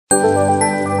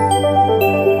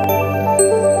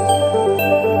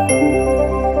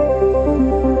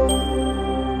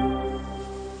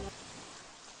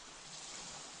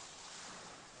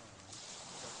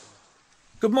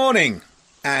morning,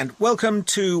 and welcome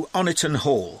to Oniton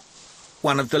Hall,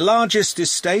 one of the largest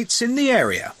estates in the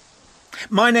area.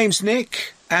 My name's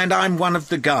Nick, and I'm one of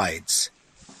the guides.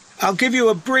 I'll give you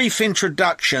a brief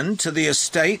introduction to the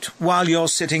estate while you're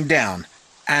sitting down,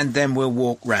 and then we'll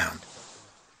walk round.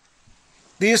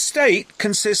 The estate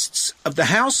consists of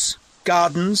the house,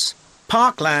 gardens,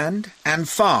 parkland, and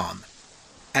farm,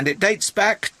 and it dates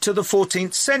back to the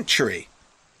 14th century.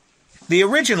 The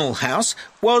original house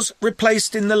was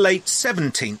replaced in the late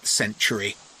 17th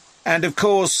century, and of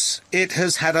course it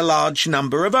has had a large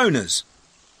number of owners.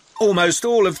 Almost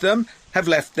all of them have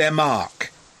left their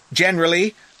mark,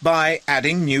 generally by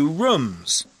adding new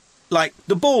rooms, like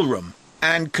the ballroom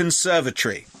and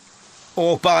conservatory,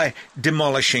 or by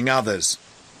demolishing others.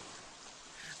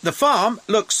 The farm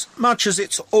looks much as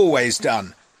it's always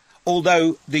done,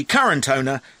 although the current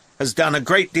owner has done a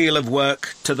great deal of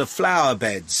work to the flower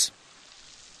beds.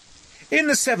 In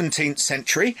the 17th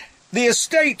century, the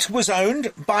estate was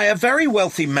owned by a very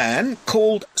wealthy man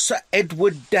called Sir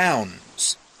Edward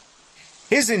Downes.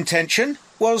 His intention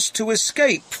was to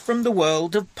escape from the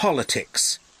world of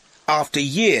politics after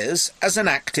years as an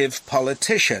active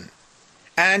politician,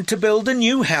 and to build a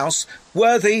new house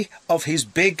worthy of his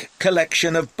big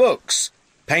collection of books,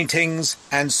 paintings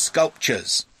and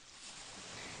sculptures.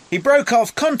 He broke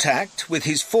off contact with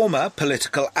his former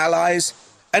political allies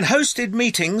and hosted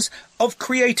meetings of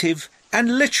creative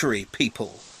and literary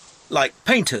people, like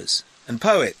painters and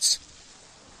poets.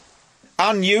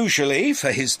 Unusually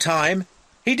for his time,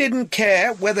 he didn't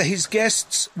care whether his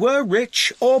guests were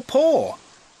rich or poor,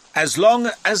 as long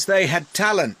as they had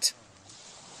talent.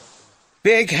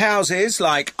 Big houses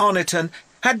like Oniton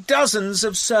had dozens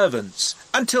of servants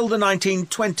until the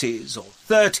 1920s or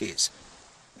 30s,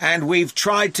 and we've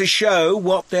tried to show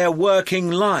what their working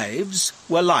lives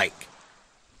were like.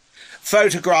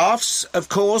 Photographs, of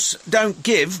course, don't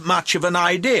give much of an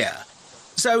idea.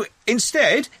 So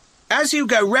instead, as you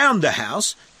go round the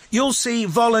house, you'll see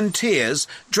volunteers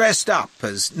dressed up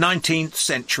as 19th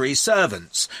century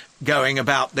servants going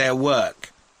about their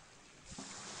work.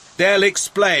 They'll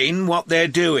explain what they're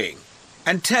doing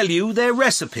and tell you their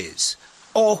recipes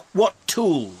or what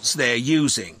tools they're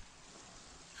using.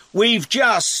 We've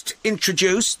just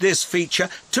introduced this feature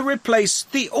to replace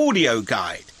the audio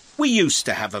guide we used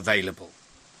to have available.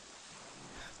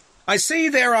 I see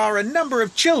there are a number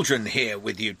of children here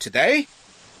with you today.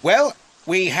 Well,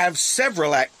 we have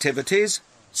several activities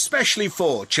specially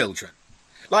for children,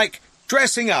 like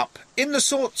dressing up in the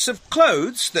sorts of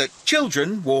clothes that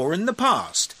children wore in the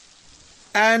past.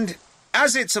 And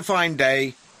as it's a fine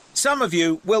day, some of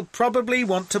you will probably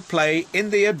want to play in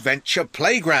the adventure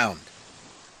playground.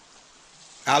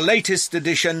 Our latest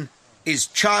addition is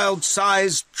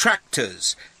child-sized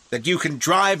tractors that you can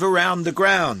drive around the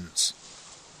grounds.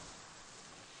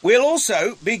 We'll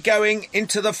also be going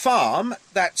into the farm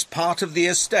that's part of the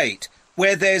estate,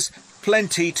 where there's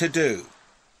plenty to do.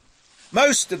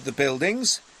 Most of the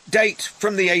buildings date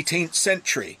from the 18th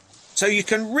century, so you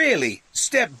can really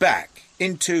step back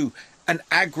into an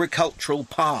agricultural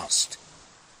past.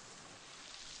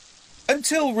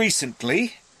 Until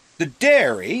recently, the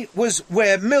dairy was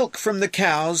where milk from the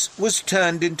cows was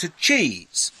turned into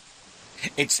cheese.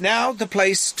 It's now the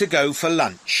place to go for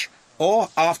lunch, or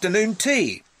afternoon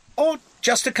tea, or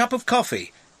just a cup of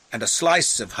coffee and a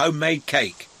slice of homemade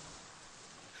cake.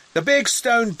 The big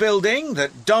stone building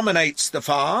that dominates the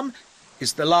farm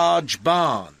is the large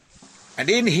barn, and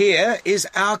in here is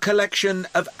our collection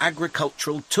of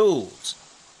agricultural tools.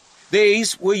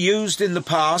 These were used in the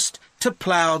past to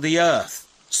plough the earth,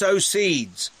 sow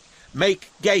seeds,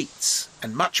 make gates,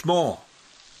 and much more.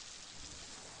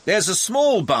 There's a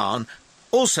small barn,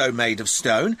 also made of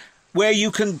stone, where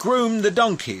you can groom the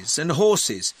donkeys and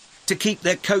horses to keep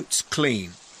their coats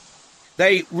clean.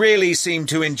 They really seem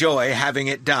to enjoy having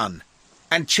it done,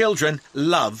 and children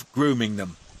love grooming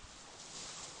them.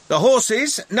 The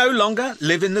horses no longer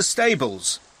live in the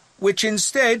stables, which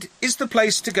instead is the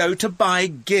place to go to buy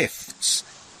gifts,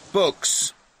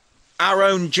 books, our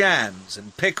own jams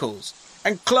and pickles,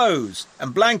 and clothes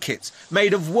and blankets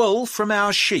made of wool from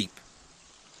our sheep.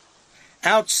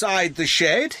 Outside the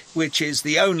shed, which is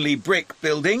the only brick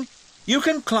building, you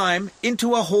can climb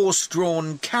into a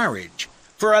horse-drawn carriage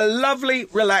for a lovely,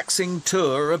 relaxing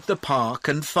tour of the park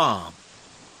and farm.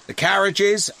 The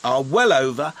carriages are well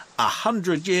over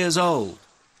 100 years old.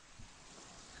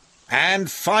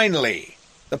 And finally,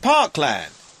 the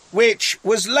parkland, which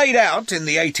was laid out in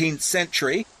the 18th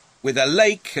century with a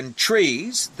lake and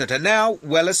trees that are now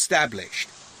well established.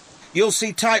 You'll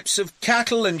see types of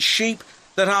cattle and sheep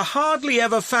that are hardly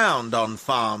ever found on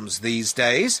farms these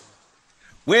days.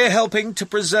 We're helping to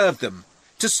preserve them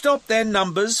to stop their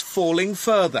numbers falling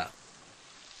further.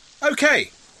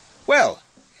 OK, well,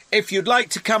 if you'd like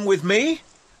to come with me,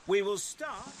 we will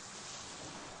start...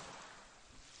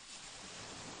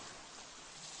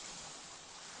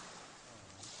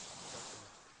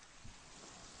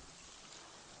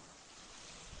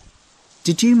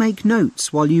 Did you make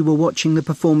notes while you were watching the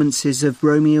performances of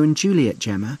Romeo and Juliet,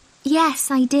 Gemma?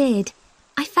 Yes, I did.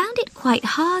 I found it quite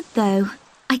hard, though.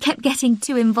 I kept getting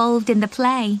too involved in the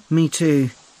play. Me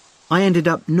too. I ended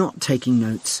up not taking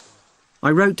notes. I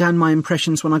wrote down my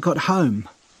impressions when I got home.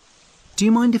 Do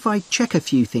you mind if I check a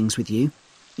few things with you,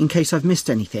 in case I've missed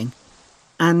anything?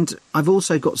 And I've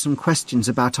also got some questions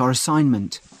about our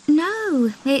assignment.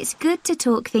 No, it's good to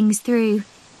talk things through.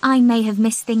 I may have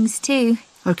missed things too.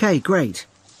 OK, great.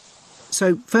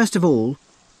 So, first of all,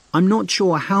 I'm not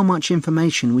sure how much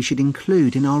information we should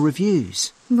include in our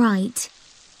reviews. Right.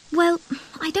 Well,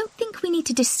 I don't think we need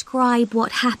to describe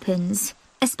what happens,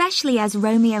 especially as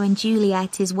Romeo and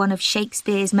Juliet is one of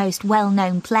Shakespeare's most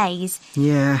well-known plays.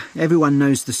 Yeah, everyone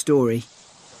knows the story.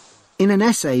 In an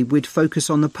essay, we'd focus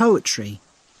on the poetry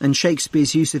and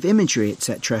Shakespeare's use of imagery,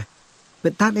 etc.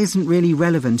 But that isn't really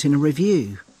relevant in a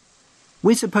review.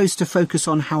 We're supposed to focus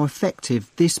on how effective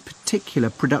this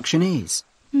particular production is.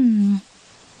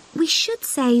 We should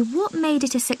say what made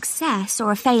it a success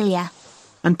or a failure.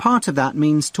 And part of that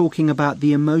means talking about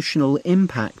the emotional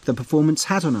impact the performance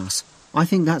had on us. I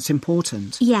think that's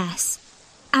important. Yes.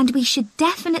 And we should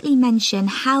definitely mention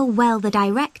how well the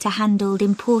director handled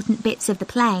important bits of the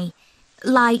play,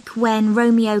 like when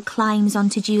Romeo climbs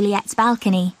onto Juliet's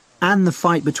balcony. And the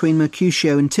fight between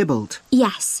Mercutio and Tybalt.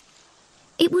 Yes.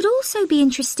 It would also be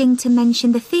interesting to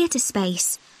mention the theatre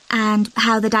space and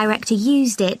how the director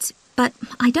used it, but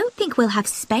I don't think we'll have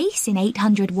space in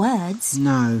 800 words.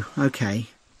 No, OK.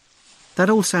 That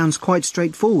all sounds quite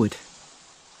straightforward.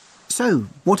 So,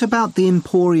 what about the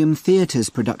Emporium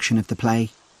Theatre's production of the play?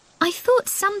 I thought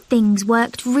some things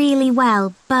worked really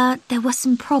well, but there were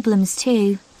some problems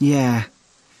too. Yeah.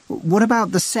 What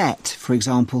about the set, for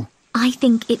example? I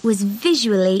think it was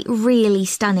visually really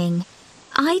stunning.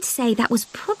 I'd say that was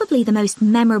probably the most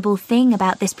memorable thing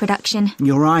about this production.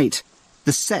 You're right.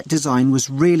 The set design was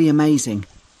really amazing.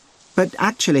 But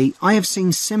actually, I have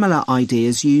seen similar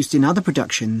ideas used in other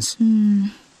productions.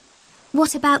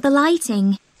 What about the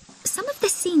lighting? Some of the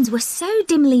scenes were so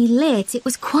dimly lit, it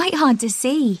was quite hard to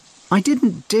see. I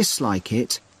didn't dislike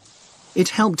it. It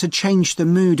helped to change the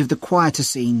mood of the quieter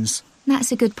scenes.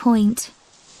 That's a good point.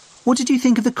 What did you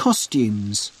think of the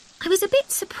costumes? I was a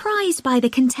bit surprised by the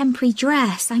contemporary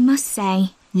dress, I must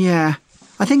say. Yeah,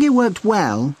 I think it worked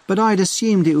well, but I'd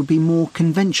assumed it would be more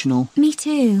conventional. Me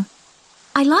too.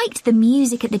 I liked the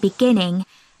music at the beginning,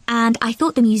 and I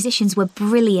thought the musicians were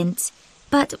brilliant.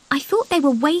 But I thought they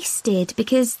were wasted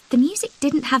because the music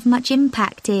didn't have much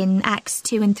impact in Acts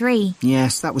 2 and 3.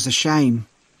 Yes, that was a shame.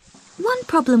 One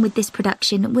problem with this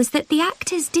production was that the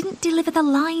actors didn't deliver the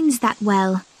lines that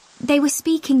well. They were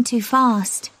speaking too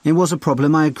fast. It was a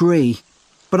problem, I agree.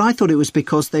 But I thought it was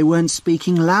because they weren't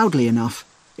speaking loudly enough,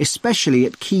 especially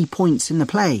at key points in the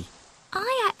play.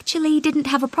 I actually didn't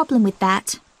have a problem with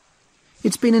that.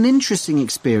 It's been an interesting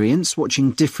experience watching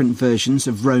different versions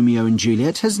of Romeo and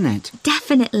Juliet, hasn't it?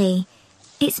 Definitely.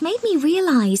 It's made me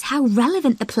realise how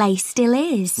relevant the play still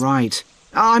is. Right.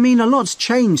 I mean, a lot's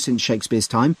changed since Shakespeare's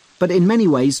time, but in many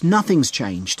ways nothing's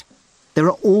changed. There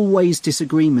are always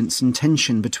disagreements and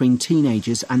tension between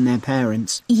teenagers and their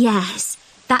parents. Yes,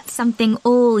 that's something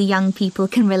all young people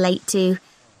can relate to,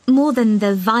 more than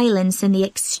the violence and the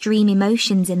extreme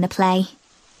emotions in the play.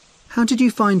 How did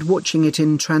you find watching it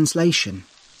in translation?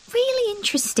 Really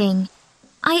interesting.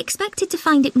 I expected to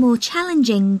find it more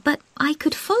challenging, but I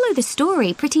could follow the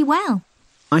story pretty well.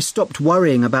 I stopped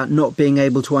worrying about not being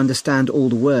able to understand all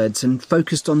the words and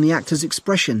focused on the actors'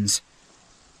 expressions.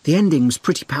 The ending was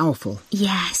pretty powerful.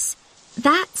 Yes,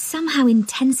 that somehow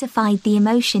intensified the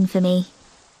emotion for me.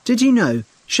 Did you know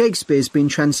Shakespeare's been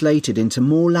translated into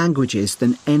more languages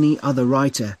than any other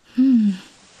writer?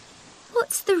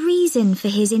 What's the reason for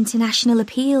his international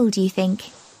appeal, do you think?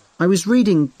 I was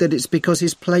reading that it's because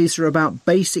his plays are about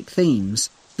basic themes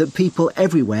that people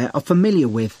everywhere are familiar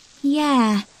with.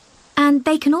 Yeah, and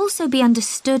they can also be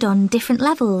understood on different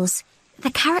levels.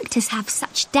 The characters have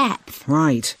such depth.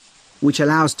 Right. Which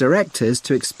allows directors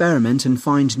to experiment and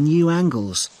find new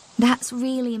angles. That's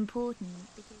really important.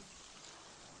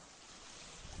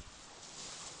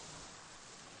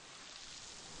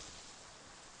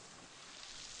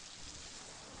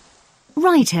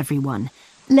 Right, everyone,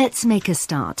 let's make a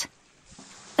start.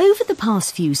 Over the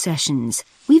past few sessions,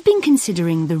 we've been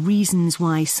considering the reasons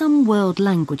why some world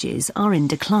languages are in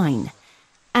decline.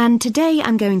 And today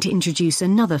I'm going to introduce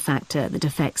another factor that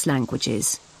affects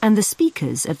languages, and the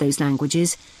speakers of those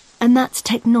languages, and that's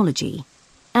technology,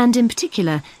 and in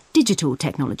particular, digital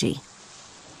technology.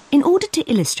 In order to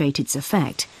illustrate its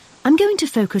effect, I'm going to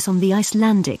focus on the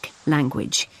Icelandic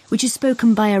language, which is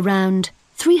spoken by around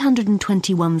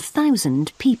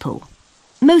 321,000 people,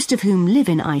 most of whom live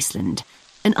in Iceland,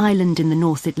 an island in the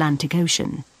North Atlantic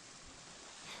Ocean.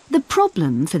 The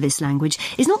problem for this language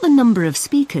is not the number of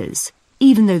speakers,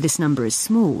 even though this number is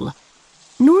small,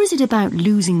 nor is it about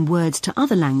losing words to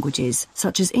other languages,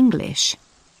 such as English.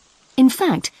 In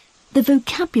fact, the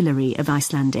vocabulary of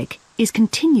Icelandic is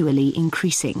continually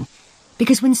increasing,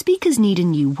 because when speakers need a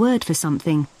new word for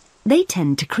something, they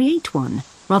tend to create one,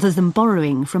 rather than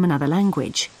borrowing from another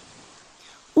language.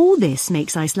 All this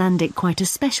makes Icelandic quite a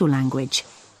special language.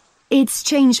 It's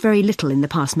changed very little in the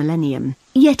past millennium,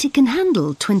 yet it can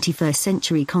handle 21st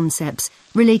century concepts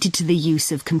related to the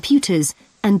use of computers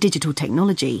and digital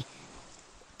technology.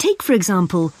 Take, for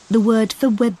example, the word for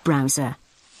web browser.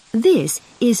 This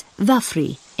is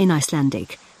vafri in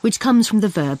Icelandic, which comes from the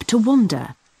verb to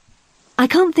wander. I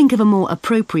can't think of a more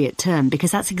appropriate term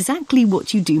because that's exactly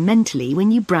what you do mentally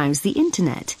when you browse the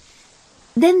internet.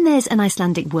 Then there's an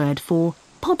Icelandic word for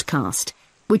podcast,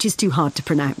 which is too hard to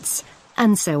pronounce,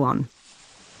 and so on.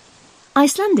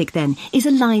 Icelandic, then, is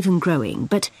alive and growing,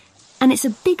 and it's a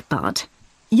big but,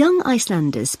 young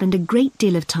Icelanders spend a great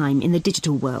deal of time in the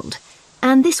digital world,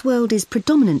 and this world is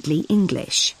predominantly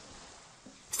English.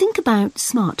 Think about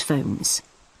smartphones.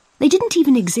 They didn't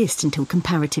even exist until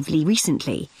comparatively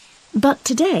recently, but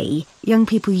today young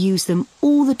people use them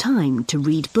all the time to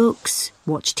read books,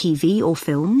 watch TV or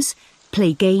films,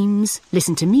 play games,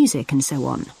 listen to music and so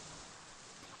on.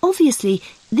 Obviously,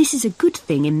 this is a good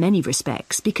thing in many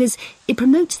respects because it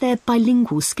promotes their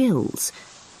bilingual skills.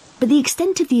 But the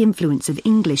extent of the influence of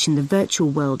English in the virtual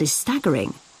world is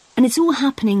staggering, and it's all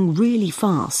happening really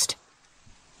fast.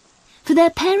 For their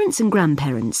parents and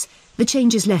grandparents, the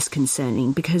change is less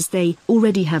concerning because they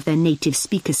already have their native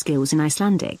speaker skills in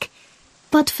Icelandic.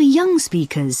 But for young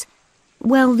speakers,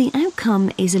 well, the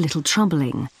outcome is a little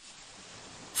troubling.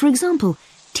 For example,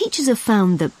 teachers have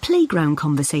found that playground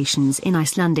conversations in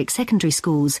Icelandic secondary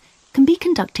schools can be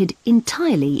conducted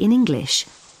entirely in English,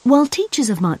 while teachers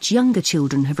of much younger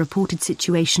children have reported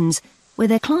situations where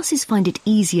their classes find it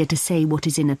easier to say what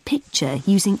is in a picture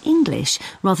using English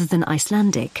rather than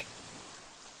Icelandic.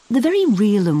 The very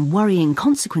real and worrying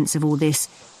consequence of all this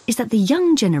is that the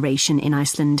young generation in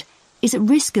Iceland is at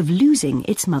risk of losing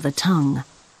its mother tongue.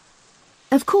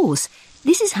 Of course,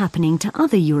 this is happening to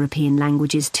other European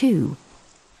languages too.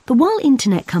 But while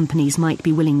internet companies might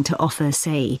be willing to offer,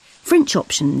 say, French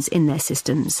options in their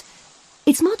systems,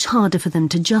 it's much harder for them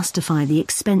to justify the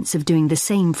expense of doing the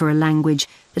same for a language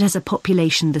that has a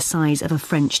population the size of a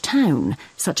French town,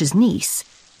 such as Nice.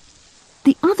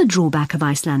 The other drawback of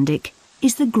Icelandic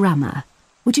is the grammar,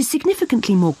 which is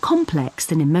significantly more complex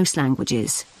than in most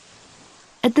languages.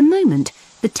 At the moment,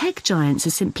 the tech giants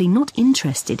are simply not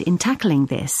interested in tackling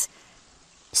this.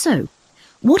 So,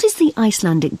 what is the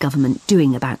Icelandic government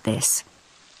doing about this?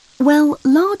 Well,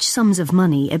 large sums of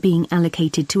money are being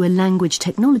allocated to a language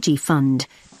technology fund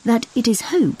that it is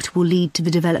hoped will lead to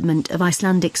the development of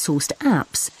Icelandic-sourced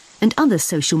apps and other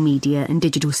social media and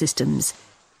digital systems.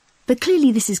 But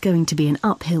clearly this is going to be an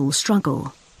uphill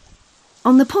struggle.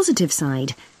 On the positive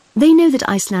side, they know that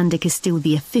Icelandic is still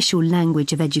the official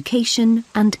language of education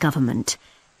and government.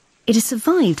 It has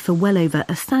survived for well over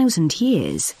 1,000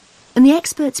 years, and the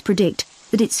experts predict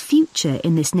that its future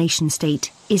in this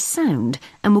nation-state is sound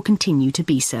and will continue to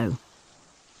be so.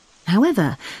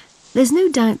 However, there's no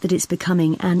doubt that it's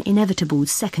becoming an inevitable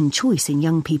second choice in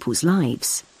young people's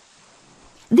lives.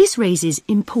 This raises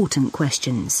important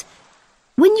questions.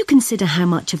 When you consider how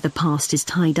much of the past is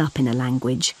tied up in a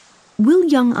language, will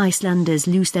young Icelanders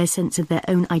lose their sense of their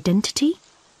own identity?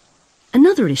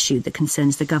 Another issue that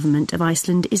concerns the government of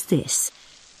Iceland is this.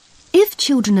 If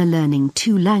children are learning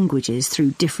two languages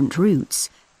through different routes,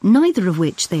 neither of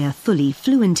which they are fully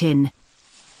fluent in,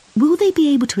 will they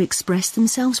be able to express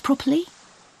themselves properly?